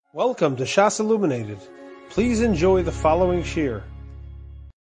Welcome to Shas Illuminated. Please enjoy the following shir.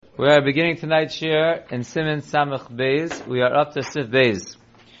 We are beginning tonight's shir in Siman Samach Beis. We are up to Sif Beis,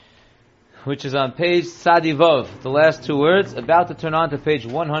 which is on page Tzadi Vov. The last two words, about to turn on to page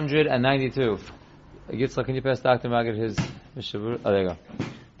 192. Yitzchak, can you pass Dr. Maggid his Mishabur? Oh, there you go.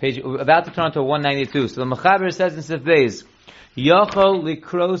 Page, about to turn on to 192. So the Mechaber says in Sif Beis, Yochol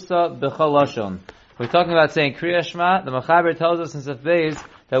likrosa b'chol lashon. We're talking about saying Krias Shema. The Mechaber tells us in Sif Beis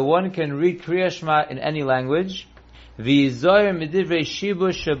that one can read Krias Shema in any language. V'yizoyer midivrei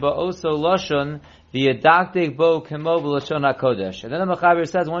shibush sheba'oso lashon v'yadaktek bo kemo b'lashon hakodesh. And then the Mechaber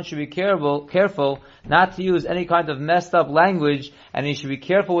says one should be careful not to use any kind of messed up language, and he should be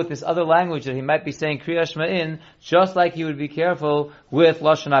careful with this other language that he might be saying Krias Shema in, just like he would be careful with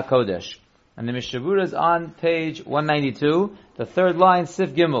lashon hakodesh. And the Mishabura is on page 192, the third line,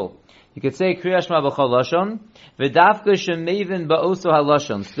 Sif Gimel. You could say Krias Shema b'chol lashon, v'dafka shemevin ba'oso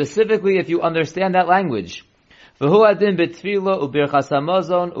halashon. Specifically, if you understand that language. V'hu adin b'tfila u'birchas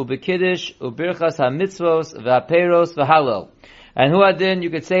hamazon u'b'kiddush u'birchas hamitzvos v'haperos v'halal. And hu adin, you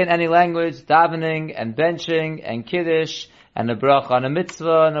could say in any language, davening and benching and kiddush and a bracha on a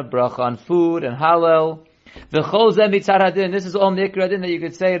mitzvah and a bracha on food and halal. V'chol zeh mitzad hadin. This is all mikra adin that you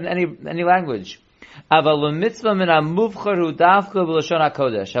could say in any language. However,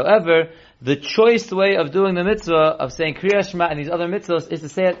 the choice way of doing the mitzvah of saying Krias Shema and these other mitzvahs is to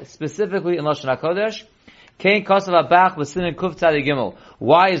say it specifically in Lashon HaKodesh.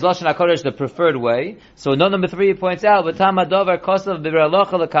 Why is Lashon HaKodesh the preferred way? So note number 3 he points out, the Biur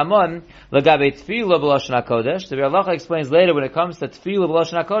Halacha explains later when it comes to Tefillah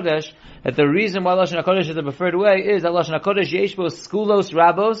b'Lashon HaKodesh that the reason why Lashon HaKodesh is the preferred way is that Lashon HaKodesh yesh bo skulos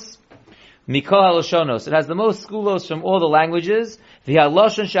rabos Mikol haloshonos. It has the most skulos from all the languages. The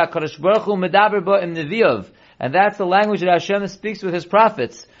haloshon she'HaKadosh Baruch Hu medaber bo im neviyav, and that's the language that Hashem speaks with His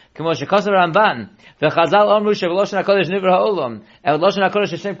prophets. K'mo shekasav Ramban, v'chazal omru she'v'loshen HaKodesh nivra ha'olam, and with Lashon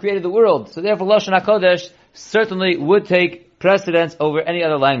HaKodesh Hashem created the world. So therefore Lashon HaKodesh certainly would take precedence over any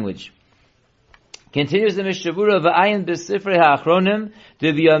other language. Continues the Mishabura, v'ayin b'sifrei ha'achronim,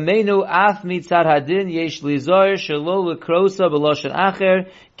 d'v'yameinu af mitzad hadin yesh lizor shelo l'krosa b'loshen acher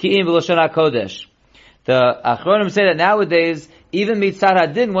ki'im b'loshen ha'kodesh. The achronim say that nowadays, even mitzad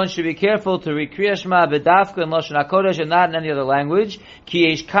hadin, one should be careful to read Krias Shema b'dafka in loshen ha'kodesh and not in any other language. Ki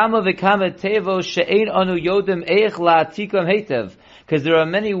yesh kama v'kama tevo she'ein anu yodim eich la'atikom heitev. Because there are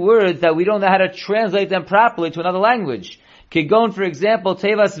many words that we don't know how to translate them properly to another language. Kigon, for example,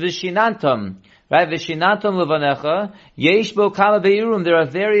 tevas v'shinantam. Right, Vishinantam levanecha, yesh bo kama beirum. There are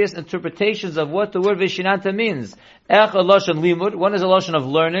various interpretations of what the word Vishinanta means. Ech a lashon limud, one is a lashon of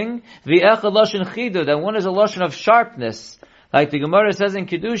learning. V'ech a lashon chidud, and one is a lashon of sharpness. Like the Gemara says in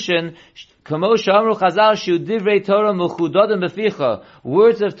Kiddushin, Kamo shamru chazal shu divrei Torah mechudadim beficha.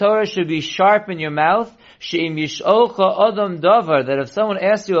 Words of Torah should be sharp in your mouth. She'im yish'olcha adam davar, that if someone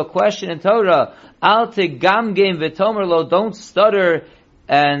asks you a question in Torah, al tegamgem v'tomer lo, don't stutter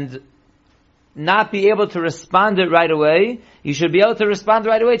and not be able to respond it right away. You should be able to respond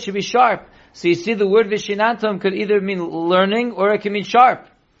right away. It should be sharp. So you see the word vishinantam could either mean learning or it can mean sharp.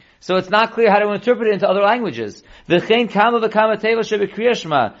 So it's not clear how to interpret it into other languages. V'chein kama v'kama teva shebe Krias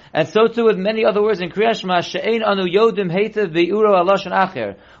Shema. And so too with many other words in Krias Shema, she'ein anu yodim heitev be'uro alashon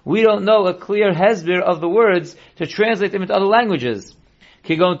acher. We don't know a clear hesbir of the words to translate them into other languages.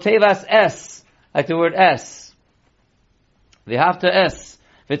 Kigon tevas es, like the word es. V'hafta es.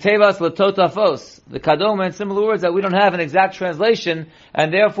 V'tevas l'totafos, the kadoma and similar words that we don't have an exact translation,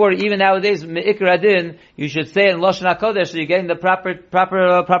 and therefore even nowadays me'ikr adin, you should say it in Lashon HaKodesh so you're getting the proper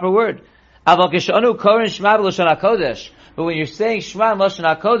word. Aval kishanu korin shema b'Lashon HaKodesh, but when you're saying shema in Lashon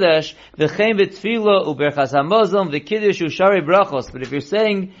HaKodesh, v'chein v'tfila u'berchas hamazon v'kiddush u'shari brachos. But if you're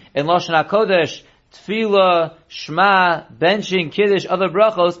saying in Lashon HaKodesh tefillah, shema, benching, kiddush, other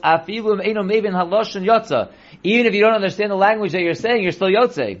brachos, afilu me'enu mevin haloshen yotza. Even if you don't understand the language that you're saying, you're still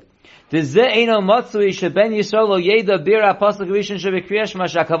yotzei. Because the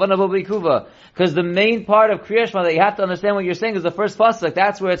main part of Krias Shema that you have to understand what you're saying is the first pasuk.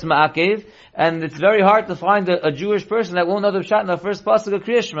 That's where it's ma'akev, and it's very hard to find a Jewish person that won't know the pshat in the first pasuk of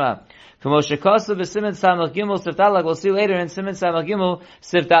Krias Shema. We'll see later in Siman Samach Gimel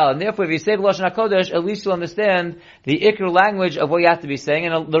Sif Dalet. And therefore, if you say Lashon HaKodesh, at least you'll understand the ikr language of what you have to be saying,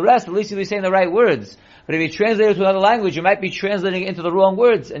 and the rest, at least you'll be saying the right words. But if you translate it to another language, you might be translating it into the wrong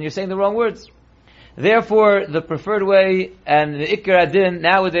words, and you're saying the wrong words. Therefore, the preferred way, and the ikr adin,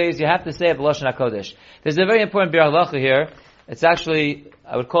 nowadays, you have to say it Lashon HaKodesh. There's a very important Biur Halacha here. It's actually,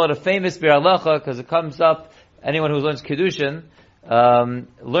 I would call it a famous Biur Halacha, because it comes up, anyone who learns Kiddushin,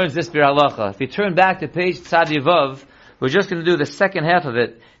 learns this Biur Halacha. If you turn back to page Tzadi Vav, We're just going to do the second half of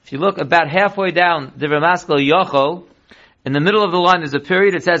it. If you look about halfway down, the Ramaskal Yochol, in the middle of the line there's a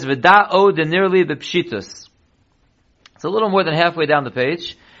period, it says, V'da o denirli b'pshitus. It's a little more than halfway down the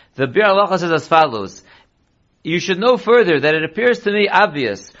page. The Bir Halacha says as follows. You should know further that it appears to me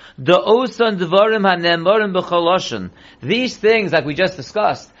obvious. The osan dvarim hanemorim b'choloshin. These things, like we just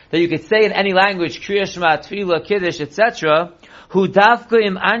discussed, that you could say in any language, Krias, Shema, Tefillah, Kiddush, etc., hu dafka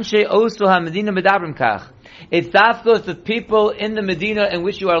im anshe osu ha-medina medabrim kach. It's dafka if the people in the Medina in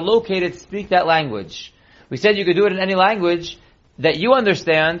which you are located speak that language. We said you could do it in any language that you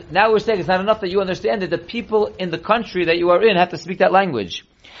understand. Now we're saying it's not enough that you understand it. The people in the country that you are in have to speak that language.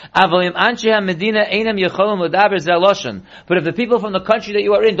 But if the people from the country that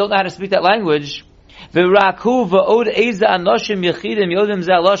you are in don't know how to speak that language,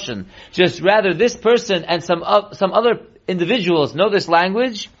 just rather this person and some other individuals know this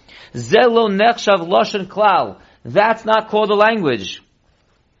language, that's not called a language.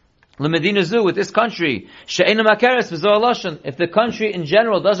 With this country, if the country in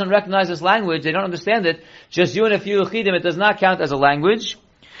general doesn't recognize this language, they don't understand it, just you and a few Yechidim, it does not count as a language.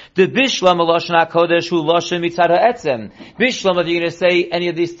 The Bishlam Lashon HaKodesh hu Lashon Mitzad HaEtzem. Bishlam, if you're going to say any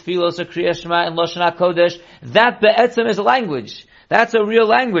of these Tfilos or Krias Shema and Lashon HaKodesh, that Be'etzem is a language. That's a real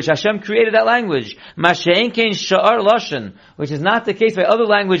language. Hashem created that language. Mashe'en kein Sha'ar Lashon, which is not the case by other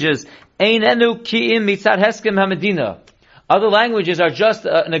languages. Ein enu ki'im mitzad heskem ha-medina. Other languages are just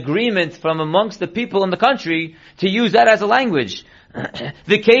an agreement from amongst the people in the country to use that as a language.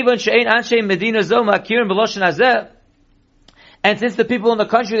 V'kevan she'ein anshe medina zo ma'kirin b'loshen hazeh. And since the people in the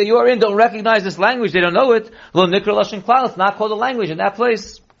country that you are in don't recognize this language, they don't know it, lo nikra lashon klal, it's not called a language in that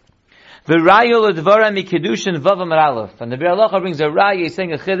place. V'rayo l'dvara mi kedushin vav amar Alef. And the Bir Halacha brings a raya, he's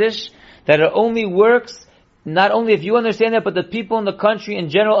saying a chiddush, that it only works, not only if you understand it, but the people in the country in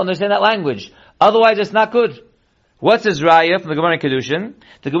general understand that language. Otherwise it's not good. What's his raya from the Gemara in Kedushin?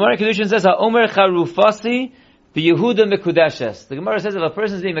 The Gemara in Kedushin says, ha'omer charufasi v'yehuda mekudeshes. The Gemara says if a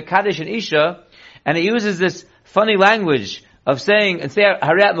person is being mekadesh and isha, and he uses this funny language of saying, and say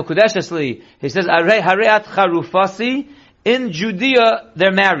Hareat Mekudeshesli, he says Hareat Charufasi, in Judea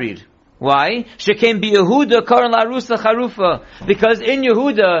they're married. Why? Shekem bi Yehuda Karan Larusa Charufa. Because in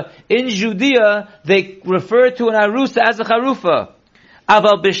Yehuda, in Judea, they refer to an Arusa as a Charufa.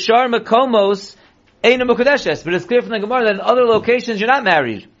 Aval Bishar Mekomos Eina Mekudeshes. But it's clear from the Gemara that in other locations you're not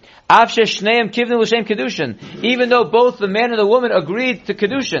married. Avshe Shneim Kivnu L'Shem Kedushin. Even though both the man and the woman agreed to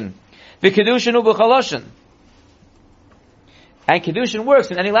Kedushin. V'Kedushin u'B'Chaloshin. And Kedushin works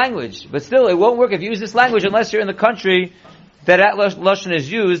in any language. But still, it won't work if you use this language unless you're in the country that Lashon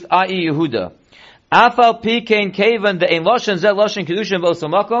is used, i.e. Yehuda. Afal pi kein kevan de'ein Lashon zeh Lashon Kedushin b'oso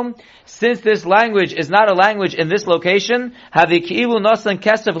makom. Since this language is not a language in this location, havi ki'ilu nasan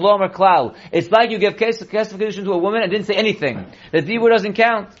kesef lo amar klal. It's like you give kesef Kedushin to a woman and didn't say anything. The dibur doesn't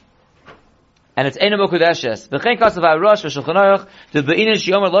count. And it's Eina Mekudeshes. V'chein kasav ha'rosh v'shulchan aruch the be'inin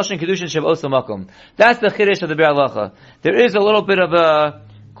she'omer Lashon Kedushin sheb'oso makom. That's the chiddush of the Bir Halacha. There is a little bit of a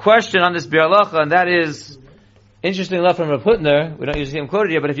question on this Bir Halacha, and that is interesting enough from Rav Hutner. We don't usually see him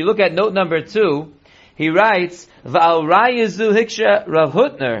quoted here, but if you look at note number 2, he writes, V'al rayizu hiksha Rav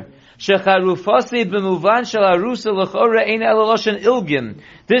Hutner shecharufasi b'muvan shel arusa l'chora eina ela Lashon ilgim.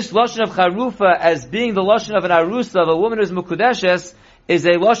 This Lashon of charufa as being the Lashon of an arusa, of a woman who is Mekudeshes, is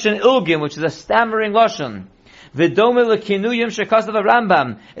a Lashon ilgim, which is a stammering Lashon. V'domeh l'kinuyim shekasav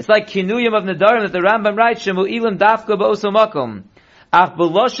Rambam. It's like kinuyim of Nedarim that the Rambam writes, shemu'ilim dafka ba'oso makom. Ach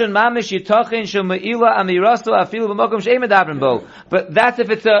b'Lashon mamish yitachin shemu'ila amiraso afilu b'makom she'em medabrim bo. But that's if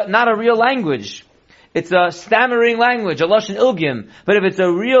it's not a real language. It's a stammering language, a Lashon ilgim. But if it's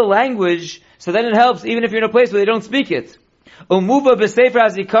a real language, so then it helps even if you're in a place where they don't speak it. Umuva b'sefer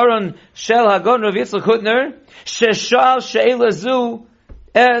hazikaron shel Hagon Rav Yitzchak Hutner sheshal she'ela zu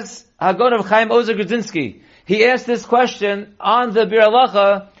as Hagon of Chaim Ozer Grudzinski. He asked this question on the Bir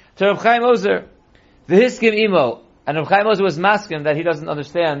Halacha to Rav Chaim Ozer. V'hiskim imo. And Rav Chaim Ozer was masking that he doesn't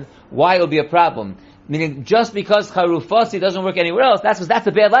understand why it will be a problem. Meaning, just because Charufasi doesn't work anywhere else, that's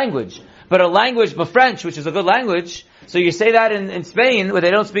a bad language. But a language, but French, which is a good language, so you say that in Spain, where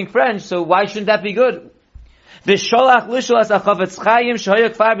they don't speak French, so why shouldn't that be good? He sent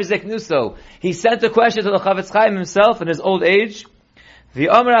a question to the Chavetz Chaim himself in his old age. The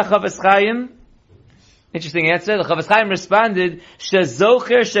Omer HaChavetz Chaim, interesting answer, the Chavetz Chaim responded,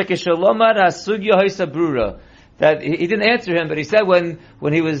 that he didn't answer him, but he said when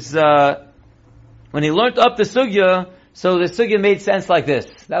he learned up the sugya, so the sugya made sense like this.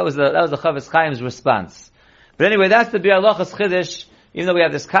 That was the Chavetz Chaim's response. But anyway, that's the Bir Halacha's chiddush, even though we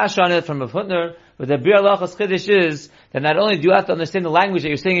have this kash on it from Rav Hutner, But the Bir Halachos Chiddush is that not only do you have to understand the language that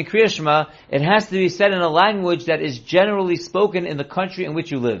you're saying in Krias Shema, it has to be said in a language that is generally spoken in the country in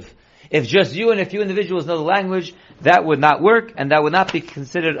which you live. If just you and a few individuals know the language, that would not work, and that would not be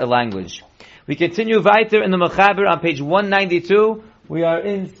considered a language. We continue weiter in the Mechaber on page 192. We are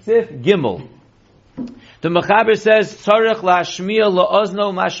in Sif Gimel. The Mechaber says, Tzarech la'ashmiya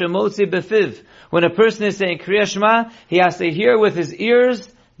la'ozno mashemotzi befiv. When a person is saying Krias Shema, he has to hear with his ears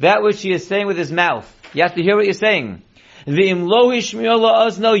that which he is saying with his mouth. You have to hear what you're saying. V'im lo hishmiya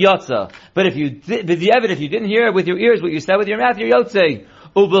la'ozno yotza. But if you didn't hear it with your ears, what you said with your mouth, you're yotzei.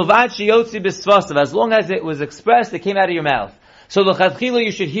 U'bilvad sheyotzi b'svasav. As long as it was expressed, it came out of your mouth. So l'chadchila,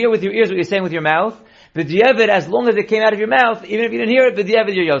 you should hear with your ears what you're saying with your mouth. V'di'evid, as long as it came out of your mouth, even if you didn't hear it,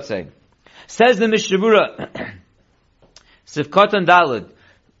 v'di'evid, you're yotzei. Says the Mishabura, Sivkatan Dalid,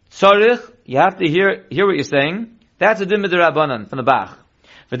 Tzarich, you have to hear what you're saying. That's a din midrabanan from the Bach.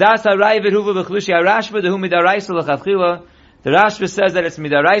 V'das ha'rai v'huva v'chlushi ha'rashva dehu midaraisa l'chadchila. The Rashba says that it's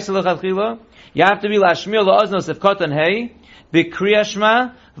midaraisa l'chadchila. You have to be lashmir la'ozno Sivkatan hey, b'Kriyas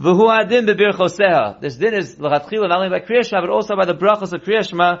Shema, v'hu adin b'birchoseha. This din is l'chadchila not only by Kriyas Shema, but also by the brachos of Kriyas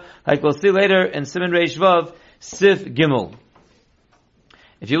Shema, like we'll see later in Siman Reish Vav, Sif Gimel.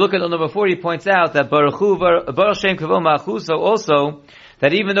 If you look at number 4, he points out that Baruch Shem Kavod Ma'achuso also,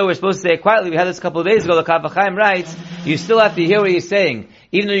 that even though we're supposed to say it quietly, we had this a couple of days ago, the Kaf HaChaim writes, you still have to hear what he's saying.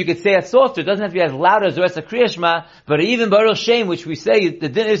 Even though you could say it softer, it doesn't have to be as loud as the rest of Krias Shema, but even Baruch Shem, which we say, the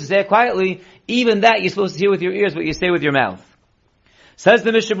din is to say it quietly, even that you're supposed to hear with your ears what you say with your mouth. Says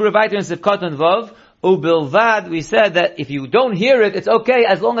the Mishnah Berurah in Sivkatan Vav, Ubilvad, we said that if you don't hear it, it's okay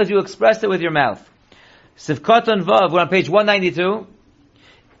as long as you express it with your mouth. Sivkatan Vav, we're on page 192.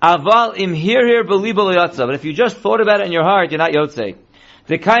 Aval im here belibo yotza. But if you just thought about it in your heart, you're not yotzei.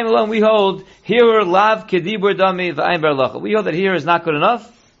 The kaim alone we hold here lav kedibur dami v'ayin berlacha. We hold that here is not good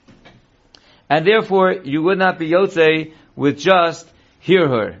enough, and therefore you would not be yotzei with just hear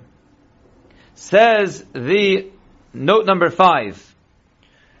her. Says the note number 5.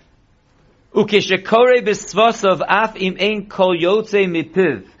 Ukeshekore b'svasav af im ein kol yotzei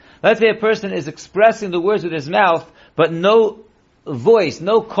mipiv. Let's say a person is expressing the words with his mouth, but no voice,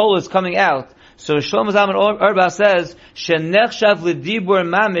 no kol is coming out. So Shlomo Zalman Auerbach says, "Shenechshav l'dibur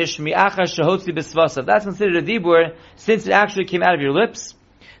mamish mi'achar shehotzi b'svasav." That's considered a dibur since it actually came out of your lips.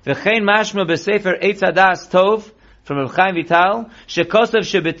 V'chein mashma b'sefer Eitz Hadas Tov from Rabbi Tzvi Thaler, shekosav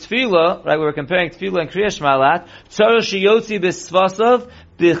shebetfila. Right, we were comparing tefillah and Krias Shema a lot. Tzarich sheyotzi b'svasav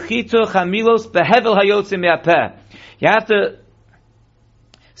b'chito chamilos behevel hayotzi me'apeh. You have to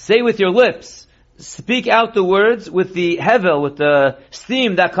say with your lips. Speak out the words with the hevel, with the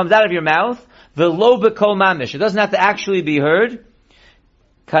steam that comes out of your mouth. The lo b'kol mamish. It doesn't have to actually be heard.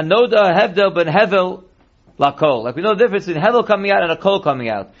 Kanoda hevdel ben hevel lakol. Like we know the difference between hevel coming out and a kol coming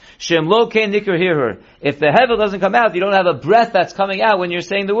out. Shem lo kein nikr hear her. If the hevel doesn't come out, you don't have a breath that's coming out when you're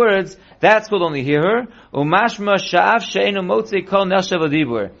saying the words. That's called only hear her. Umashma sha'af she'enu motzi kol neshav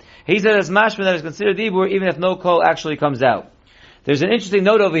adibur. He said it's mashma that is considered dibur even if no kol actually comes out. There's an interesting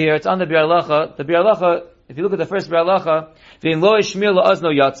note over here. It's on the Bir Halacha. The Bir Halacha, if you look at the first Bir Halacha, v'im lo ishmir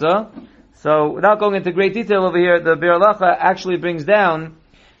la'ozno yatza. So, without going into great detail over here, the Bir Halacha actually brings down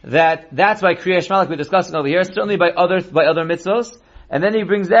that that's why Krias Shema, like we're discussing over here, certainly by other mitzvos. And then he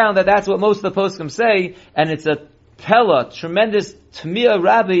brings down that that's what most of the poskim say, and it's a pella, tremendous Tmiya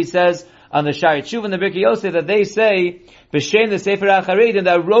Rabbi, he says, on the Shari Tshuva and the Birkei Yosef, that they say, b'shem the Sefer HaCharedim,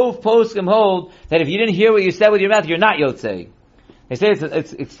 that Rov poskim hold, that if you didn't hear what you said with your mouth, you're not yotzei. They say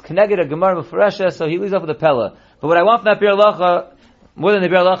it's connected a Gemara Mefuresha, so he leaves off with the Pella. But what I want from that Bir Halacha, more than the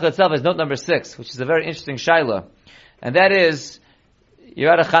Bir Halacha itself, is note number 6, which is a very interesting shaila. And that is, you're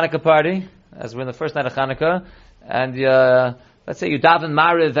at a Hanukkah party, as we're in the first night of Hanukkah, and let's say you daven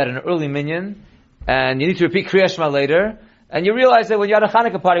Mariv at an early minyan, and you need to repeat Krias Shema later, and you realize that when you're at a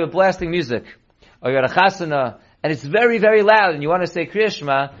Hanukkah party with blasting music, or you're at a chasana, and it's very, very loud, and you want to say Krias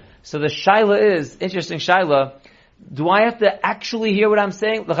Shema, so the shaila is, interesting shaila, do I have to actually hear what I'm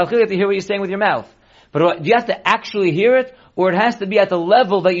saying? You have to hear what you're saying with your mouth. But do you have to actually hear it? Or it has to be at the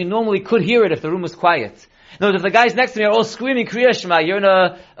level that you normally could hear it if the room was quiet? In other words, if the guys next to me are all screaming Krias Shema, you're in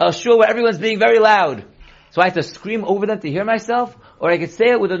a shul where everyone's being very loud. So I have to scream over them to hear myself? Or I could say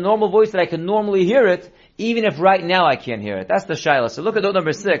it with a normal voice that I can normally hear it, even if right now I can't hear it. That's the shaila. So look at note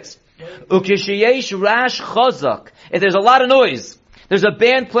number 6. Ukishiyesh rash chazak. If there's a lot of noise, there's a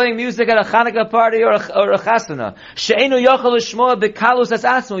band playing music at a Hanukkah party or a chasana. She'enu yochel l'shmoa b'kalus as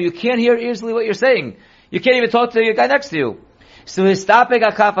asmo. You can't hear easily what you're saying. You can't even talk to your guy next to you. So histapek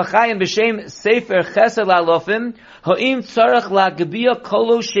akaf achayim b'shem sefer chesed la'alofim ha'im tzarech la'gbiya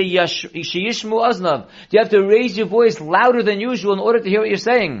kolo sheyishmu aznav. You have to raise your voice louder than usual in order to hear what you're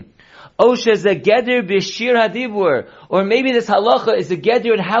saying. Osha zegeder b'shir hadibur. Or maybe this halacha is a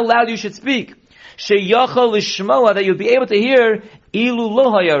geder in how loud you should speak. Sheyachal lishmoa, that you'll be able to hear ilu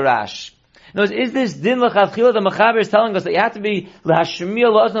lo haya rash. Now, is this din l'chavchila? The Mechaber is telling us that you have to be l'hashmiya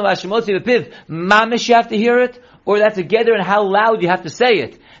l'osnav hashemotzi v'piv. Mamish, you have to hear it, or that's a geder in how loud you have to say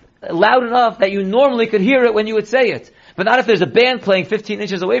it. Loud enough that you normally could hear it when you would say it. But not if there's a band playing 15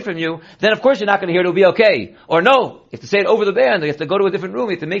 inches away from you, then of course you're not going to hear it, it'll be okay. Or no, you have to say it over the band, you have to go to a different room,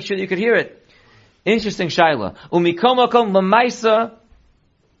 you have to make sure that you could hear it. Interesting shaila. Umikomakom lamaisa.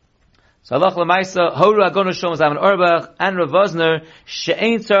 So Allah lamaisa, horu agonu shom zaman orbach, and Rav Vosner,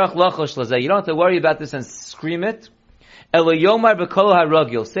 she'ein tzarach lachosh lazeh. You don't have to worry about this and scream it. Elo yomar b'kol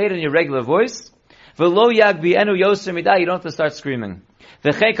harog. You'll say it in your regular voice. V'lo yagbi enu yoser midah. You don't have to start screaming.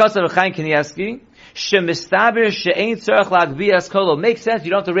 V'chei kasav v'chaim kiniyaski. Shemistaber she'ein tzarach lagbias kolo. Makes sense.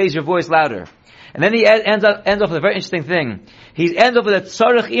 You don't have to raise your voice louder. And then he ends off with a very interesting thing. He ends off with a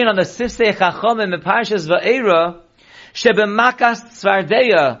tzarach in on the sisei chachomim in Parshas Va'era. Shebemakas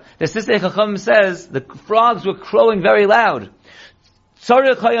tzvardeya. The sisei chachomim says the frogs were crowing very loud.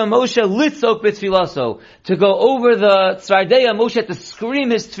 Tzarech haya Moshe litzok b'tfilaso. To go over the tzvardeya, Moshe had to scream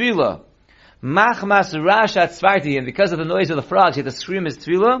his tefillah. Machmas rashat tzvarti. And because of the noise of the frogs, he had to scream his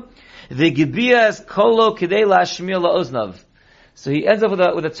tefillah. The Gibiyas kolo kidei lashmir la'oznav. So he ends up with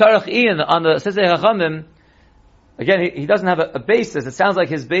a tzarech in on the sisei chachamim. Again, he doesn't have a basis. It sounds like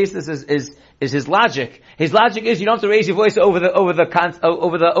his basis is his logic. His logic is you don't have to raise your voice over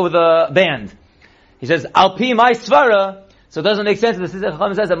the band. He says al pi my svara. So it doesn't make sense. The sisei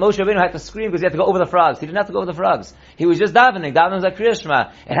chachamim says that Moshe Rabbeinu had to scream because he had to go over the frogs. He didn't have to go over the frogs. He was just davening. Davening was like Krias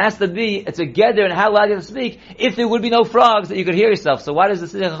Shema. It has to be. It's a geder and how loud you have to speak. If there would be no frogs, that you could hear yourself. So why does the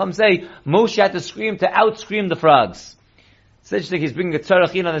sisei chacham say Moshe had to scream to outscream the frogs? It's interesting. He's bringing a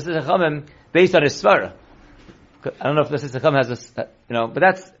tzarachin on the sisei chachamim based on his svara. I don't know if the sisei chacham has this, but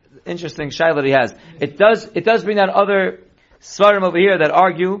that's interesting shaila that he has. It does bring down other svarim over here that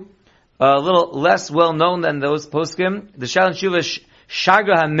argue a little less well known than those poskim. The Shalom Shuva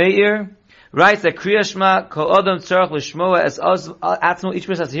Shagra HaMeir writes that Krias Shema Kol Adam Tzarech L'Shmoa Es Atzmo, each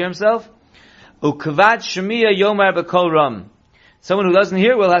person has to hear himself. Ukvad Shemiya Yomar B'Kol Ram. Someone who doesn't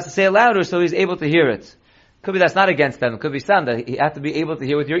hear well has to say it louder so he's able to hear it. Could be that's not against them. It could be some that you have to be able to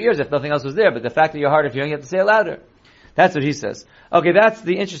hear with your ears if nothing else was there. But the fact that you're hard of hearing, you have to say it louder. That's what he says. Okay, that's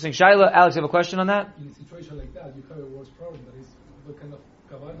the interesting shaila. Alex, you have a question on that? In a situation like that, you have a worse problem. That is, what kind of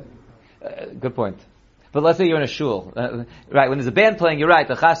kavanah you have. Good point. But let's say you're in a shul, right? When there's a band playing, you're right,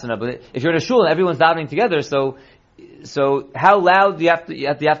 the chasana. But if you're in a shul and everyone's davening together, so how loud do you have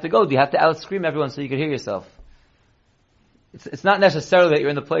to go? Do you have to out scream everyone so you can hear yourself? It's not necessarily that you're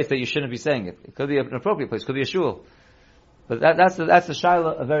in the place that you shouldn't be saying it. It could be an appropriate place. It could be a shul. But that's the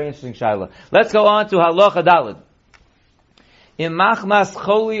shaila, a very interesting shaila. Let's go on to halacha daled. In machmas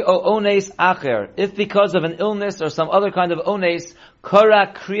choli o ones acher, if because of an illness or some other kind of ones,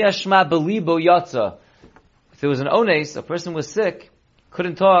 kara krias shema belibo yatza. If there was an ones, a person was sick,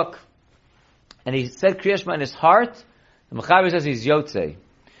 couldn't talk, and he said krias shema in his heart, the Mechaber says he's yotze.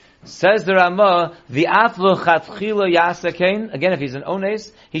 Says the Ramah, the af lochatchila yasakein. Again, if he's an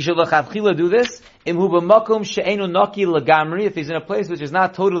ones, he should lochatchila do this. Imhu b'makom she'enu naki lagamri. If he's in a place which is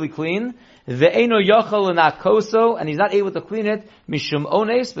not totally clean, ve'enu yochel l'nakoso, and he's not able to clean it, mishum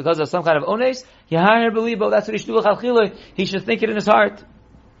ones, because of some kind of ones, yahar belibo. That's what he should do lochatchila. He should think it in his heart.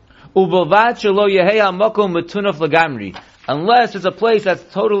 Ubelvad shelo yehei ha'makom metunaf lagamri. Unless it's a place that's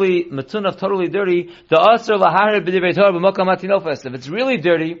totally metunaf, totally dirty, the asr lahar b'divrei Torah b'makom hatinofes. If it's really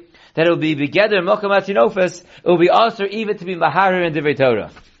dirty, then it will be begeder makom hatinofes. It will be asr even to be maharir in divrei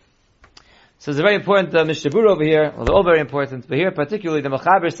Torah. So it's a very important mishabur over here. Well, they're all very important, but here particularly the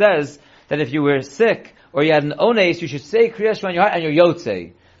Mechaber says that if you were sick or you had an ones, you should say Krias Shema in your heart and you're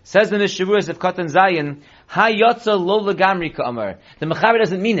yotze. Says the mishabur of Katan Zayin, ha yotza lo legamri ka'amar. The Mechaber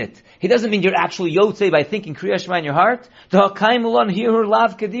doesn't mean it. He doesn't mean you're actually yotze by thinking Krias Shema in your heart. The hakaim ulon hirur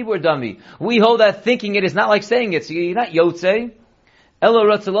lav kadibur dami. We hold that thinking it is not like saying it, so you're not yotze. Elo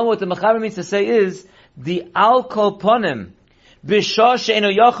ratzalom, what the Mechaber means to say is, the al kol ponim, b'shah she'enu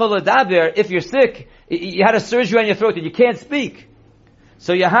yochel ledaber, if you're sick, you had a surgery on your throat and you can't speak.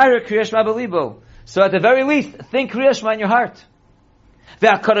 So yahara Krias Shema belibo. So at the very least, think Krias Shema in your heart.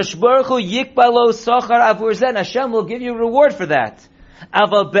 Ve'akadosh Baruch Hu yikbalo sochar avur zen. Hashem will give you a reward for that.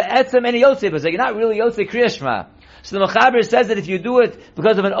 Aval be'etzem eni yotze, but you're not really yotze Krias Shema. So the Mechaber says that if you do it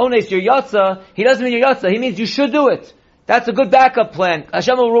because of an ones, you're yotza. He doesn't mean you're yotza. He means you should do it. That's a good backup plan.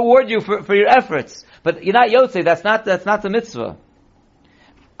 Hashem will reward you for your efforts. But you're not yotze. That's not the mitzvah.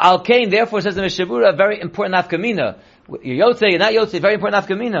 Al Kain, therefore, says the Mishabura, a very important nafkamina. You're yotze, you're not yotze, very important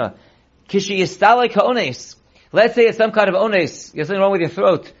nafkamina. Kishi yistalek ha'ones. Let's say it's some kind of ones. You have something wrong with your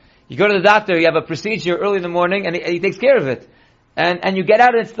throat. You go to the doctor, you have a procedure early in the morning, and he takes care of it. And you get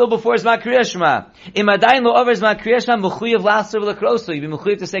out and it's still before Zman Krias Shema. Imadayin lo over Zman Krias Shema, mechuyev laser v'lakroso. You'd be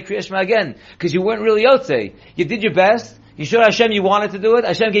mechuyev to say Krias Shema again. Because you weren't really yotzei. You did your best. You showed Hashem you wanted to do it.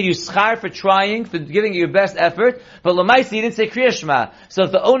 Hashem gave you schar for trying, for giving it your best effort. But l'maisi, you didn't say Krias Shema. So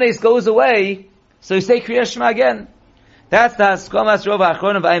if the ones goes away, so you say Krias Shema again. That's the Haskomas Rova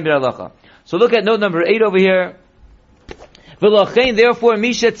Achronim V'ayim Bir Halacha. So look at note number 8 over here. V'lochein, therefore,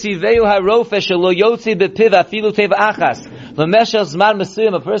 Misha Tziveu HaRofeh Shelo Yotzi B'piv Afilu Teva Achas. L'meshel Zman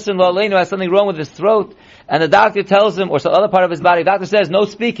Mesuyim, a person lo aleinu has something wrong with his throat, and the doctor tells him, or some other part of his body, the doctor says, no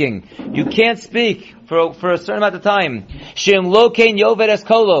speaking. You can't speak for a certain amount of time. Shem lo kein yoved es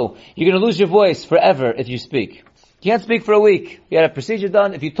kolo. You're going to lose your voice forever if you speak. You can't speak for a week. You had a procedure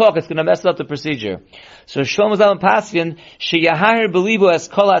done. If you talk, it's going to mess up the procedure. So Shlomo Zalman Paskin, sheyahar belibo es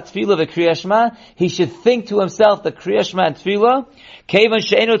kol ha-tefillah v'kriyas shema. He should think to himself the kriyas shema and tefillah. Kevan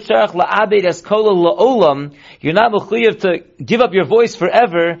she'eno tzarach la'abed es kolo la'olam. You're not mechuyev to give up your voice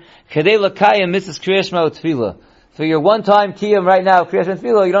forever. Kedei l'kayim mitzvahs kriyas shema u'tefillah. For your one-time kiyum right now, kriyas shema and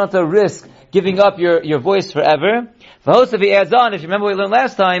tefillah, you don't have to risk giving up your voice forever. V'hosef, he adds on, if you remember what we learned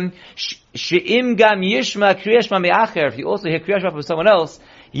last time, she'im gam yishma kriyas shema me'acher. If you also hear kriyas shema from someone else,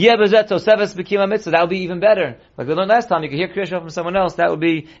 that would be even better. Like we learned last time, you could hear Krias from someone else, that would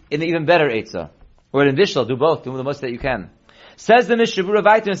be an even better Eitzah. Or an additional, do both, do the most that you can. Says the Mishabura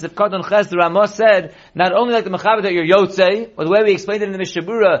Vaitim, Sifkat on Ches, the Ramah said, not only like the Mechaber that you're Yotzei, or the way we explained it in the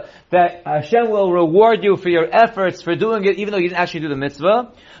Mishabura, that Hashem will reward you for your efforts for doing it, even though you didn't actually do the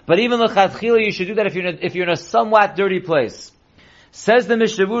mitzvah, but even L'Chatchila, you should do that if you're in a somewhat dirty place. Says the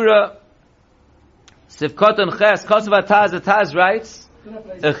Mishabura, Sifkat on Ches, Kosovo Taz, the Taz writes,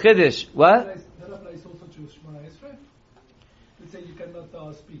 a Chiddush. What? That applies also to Shema Esrei. Let's say you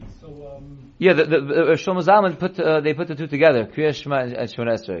cannot speak. So yeah, the Shlomo Zalman they put the two together, Krias Shema and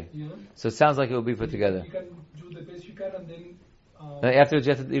Shema Esrei. Yeah. So it sounds like it will be put together. You can do the best you can, and then afterwards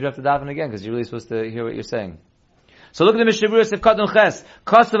you have to daven again because you're really supposed to hear what you're saying. So look at the Mishabura Sifkat on Ches.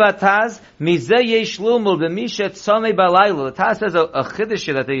 Kosovo Taz Mizeh Yesh Lulmul B'Mishet Tzomei Balayla. The Taz says a Chiddush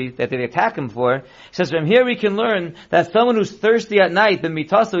that they attack him for. He says from here we can learn that someone who's thirsty at night, the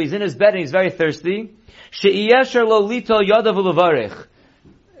mitaso, he's in his bed and he's very thirsty. She'iyesher lo lito yodav ulevarich.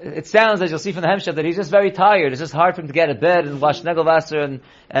 It sounds, as you'll see from the Hemshah, that he's just very tired. It's just hard for him to get out of bed and wash negelvasser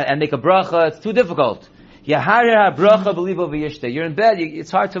and make a bracha. It's too difficult. Yaharer ha-bracha b'libo v'yishte. You're in bed,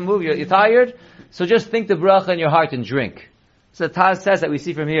 it's hard to move, you're tired. So just think the bracha in your heart and drink. So the Taz says that we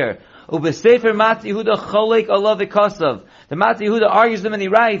see from here. Ubesefer Mat Yehuda Cholek Olav V'Kosav. The Mat Yehuda argues them and he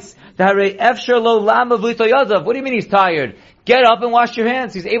writes, Harei Efshar Lo Lama V'Lito Yodav. What do you mean he's tired? Get up and wash your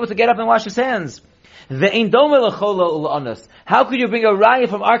hands. He's able to get up and wash his hands. Ve'ein Dome L'Chola Ul'Anas. How could you bring a raya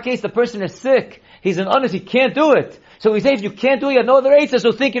from our case? The person is sick. He's an honest. He can't do it. So we say if you can't do it, you have no other answer,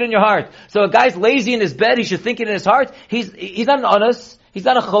 so think it in your heart. So a guy's lazy in his bed, he should think it in his heart. He's not an honest. He's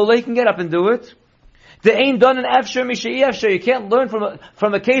not a chola. He can get up and do it. The ain't done an efshar mishai efshar. You can't learn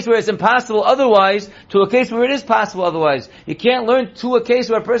from a case where it's impossible otherwise to a case where it is possible otherwise. You can't learn to a case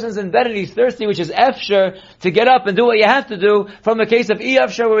where a person's in bed and he's thirsty, which is efshar, to get up and do what you have to do, from a case of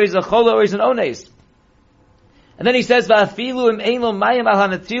efshar where he's a chola or he's an ones. And then he says, "Va'afilu im ein lo mayim al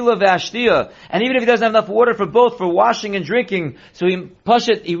hanatila ve'ashtia." And even if he doesn't have enough water for both, for washing and drinking, so he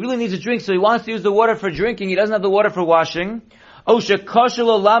really needs a drink, so he wants to use the water for drinking, he doesn't have the water for washing. Or he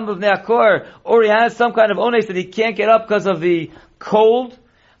has some kind of ones that he can't get up because of the cold.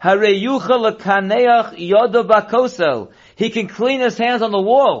 He can clean his hands on the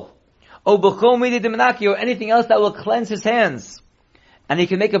wall. Or anything else that will cleanse his hands. And he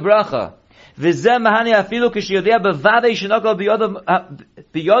can make a bracha. This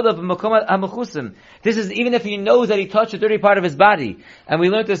is even if he knows that he touched a dirty part of his body. And we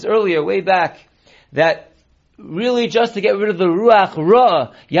learned this earlier, way back, that really just to get rid of the ruach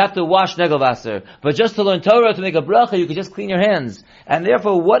ra, you have to wash negelvasser. But just to learn Torah, to make a bracha, you can just clean your hands. And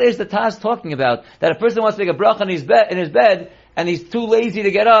therefore, what is the Taz talking about? That a person wants to make a bracha in his bed, and he's too lazy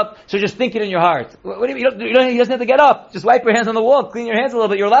to get up, so just think it in your heart. What do you mean? He doesn't have to get up. Just wipe your hands on the wall, clean your hands a little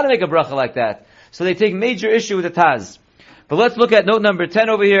bit. You're allowed to make a bracha like that. So they take major issue with the Taz. But let's look at note number 10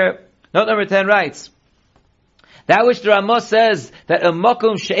 over here. Note number 10 writes, that which the Ramah says that a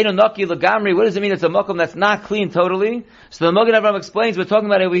makom she'enu naki lagamri, what does it mean? It's a makom that's not clean totally. So the Magen Avraham explains, we're talking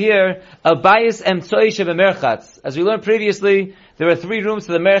about over here, a bayis emtzoi shebemerchatz. As we learned previously, there are 3 rooms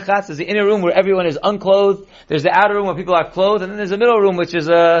to the merchatz. There's the inner room where everyone is unclothed. There's the outer room where people are clothed. And then there's a middle room which is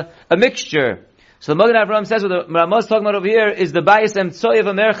a mixture. So the Magen Avraham says what the Ramah is talking about over here is the Bayis Emtsoyev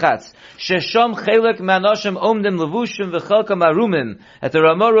Amerchatz. Sheshom Chelek Manoshim Omdim Levushim V'chelkam Arumim. That the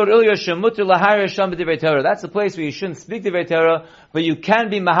Ramah wrote earlier, Shemutir Lahayir Sham B'divrei Torah. That's the place where you shouldn't speak Divrei Torah, but you can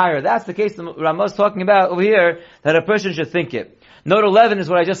be Mahayir. That's the case the Ramah is talking about over here, that a person should think it. Note 11 is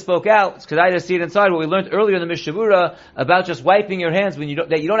what I just spoke out. It's because I just see it inside what we learned earlier in the Mishavura about just wiping your hands when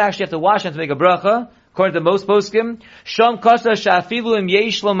that you don't actually have to wash them to make a bracha. According to most poskim, Shom Kasa Shafilu Im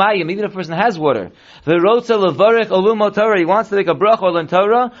Yesh Lo Mayim, even if a person has water. V'rotza Levarech Olum Torah, he wants to make a bracha or learn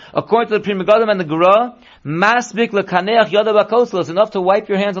Torah. According to the Pri Megadim and the Gra, Masbik Lekaneach Yada Bakosla, it's enough to wipe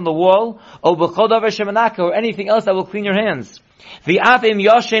your hands on the wall, or B'chol Davar Shemanaka, or anything else that will clean your hands. V'afim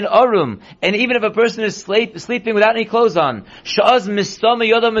Yashin Arum, and even if a person is sleeping without any clothes on, Sha'az Mistama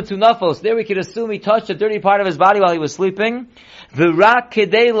Yada Metunafos, there we could assume he touched a dirty part of his body while he was sleeping. V'rak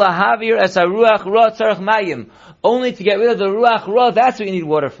Kedei Lahavir Es HaRuach Ra Tzarech Mayim, only to get rid of the Ruach Ra, that's what you need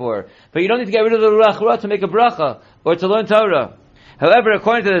water for. But you don't need to get rid of the Ruach Ra to make a bracha, or to learn Torah. However,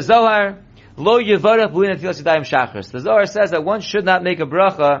 according to the Zohar, Lo Yevarach B'lin Netilas Yadayim Shachris, the Zohar says that one should not make a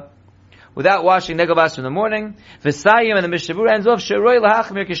bracha without washing negavas in the morning. V'sayim, and the Mishavura ends off, Sheroi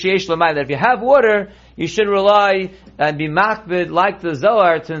lahachmir k'sheyesh l'mayim, that if you have water, you should rely and be makbid, like the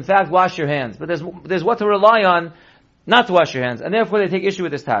Zohar, to in fact wash your hands. But there's what to rely on, not to wash your hands, and therefore they take issue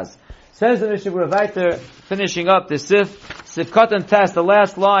with this taz. Says the Mishavura Vayter, finishing up the Sifkat and Test, the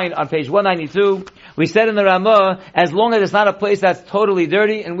last line on page 192, we said in the Ramah, as long as it's not a place that's totally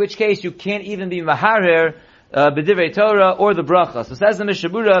dirty, in which case you can't even be maharher, b'divrei Torah or the bracha. So says the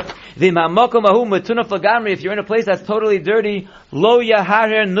Mishabura, v'ma'makom ahu metunaf lagamri, if you're in a place that's totally dirty, lo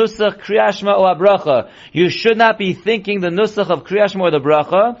yaharer nusach Krias or bracha. You should not be thinking the nusach of Krias or the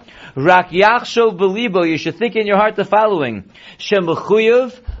bracha. Rak yachshov b'libo, you should think in your heart the following. Shem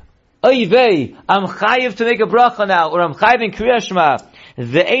b'chuyev, oivei, I'm chayiv to make a bracha now, or I'm chayiv in Krias.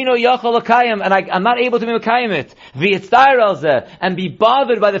 Ve'eno yachal l'kayim, and I'm not able to be l'kayim it. V'yitzayir al zeh, and be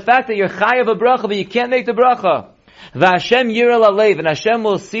bothered by the fact that you're chayav a bracha, but you can't make the bracha. V'Hashem yiral alev, and Hashem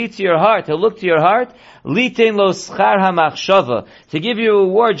will see to your heart, He'll look to your heart, litein lo schar ha'machshava, to give you a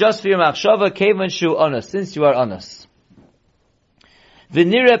reward just for your machshava, kevan shu honest, since you are honest.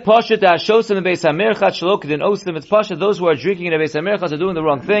 V'nire poshet ha'shosim in Beis HaMerchat shalok din osim, it's poshet, those who are drinking in a Beis HaMerchat are doing the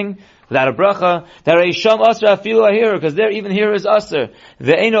wrong thing, without a bracha. That reisham asr afilu ahir, because there even here is asr.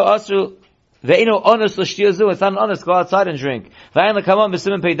 Ve'eno asr, ve'eno honest l'shtiyazu, it's not an honest, go outside and drink. V'ayin l'kamon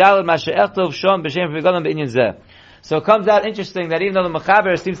b'simen peidalad mashe echtov shom b'shem v'gadam b'inyan zeh. So it comes out interesting that even though the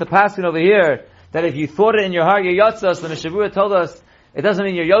Mechaber seems to pass over here, that if you thought it in your heart, you're yotzas, the Mishavura told us, it doesn't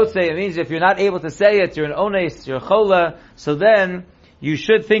mean you're yotze, it means if you're not able to say it, you're an ones, you're chola, so then, you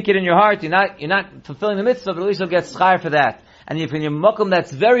should think it in your heart. You're not fulfilling the mitzvah, but at least you'll get schar for that. And if in your makom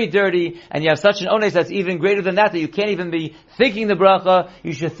that's very dirty, and you have such an ones that's even greater than that you can't even be thinking the bracha,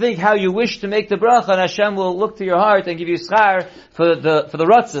 you should think how you wish to make the bracha, and Hashem will look to your heart and give you schar for the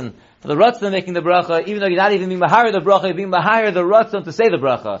ratzon. For the ratzon making the bracha, even though you're not even being mahar the bracha, you're being mahar the ratzon to say the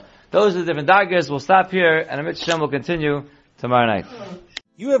bracha. Those are the different dargahs. We'll stop here, and Amit Hashem will continue tomorrow night.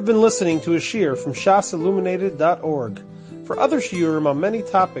 You have been listening to a shiur from shasilluminated.org. For other shiurim on many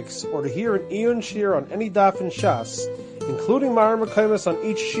topics, or to hear an Iyun shiur on any daf in Shas, including Ma'ar Mekaymas on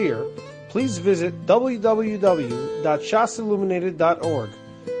each shiur, please visit www.shasilluminated.org.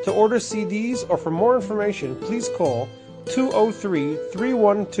 To order CDs or for more information, please call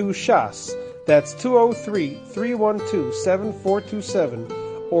 203-312-SHAS. That's 203-312-7427,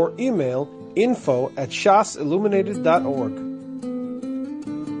 or email info@shasilluminated.org.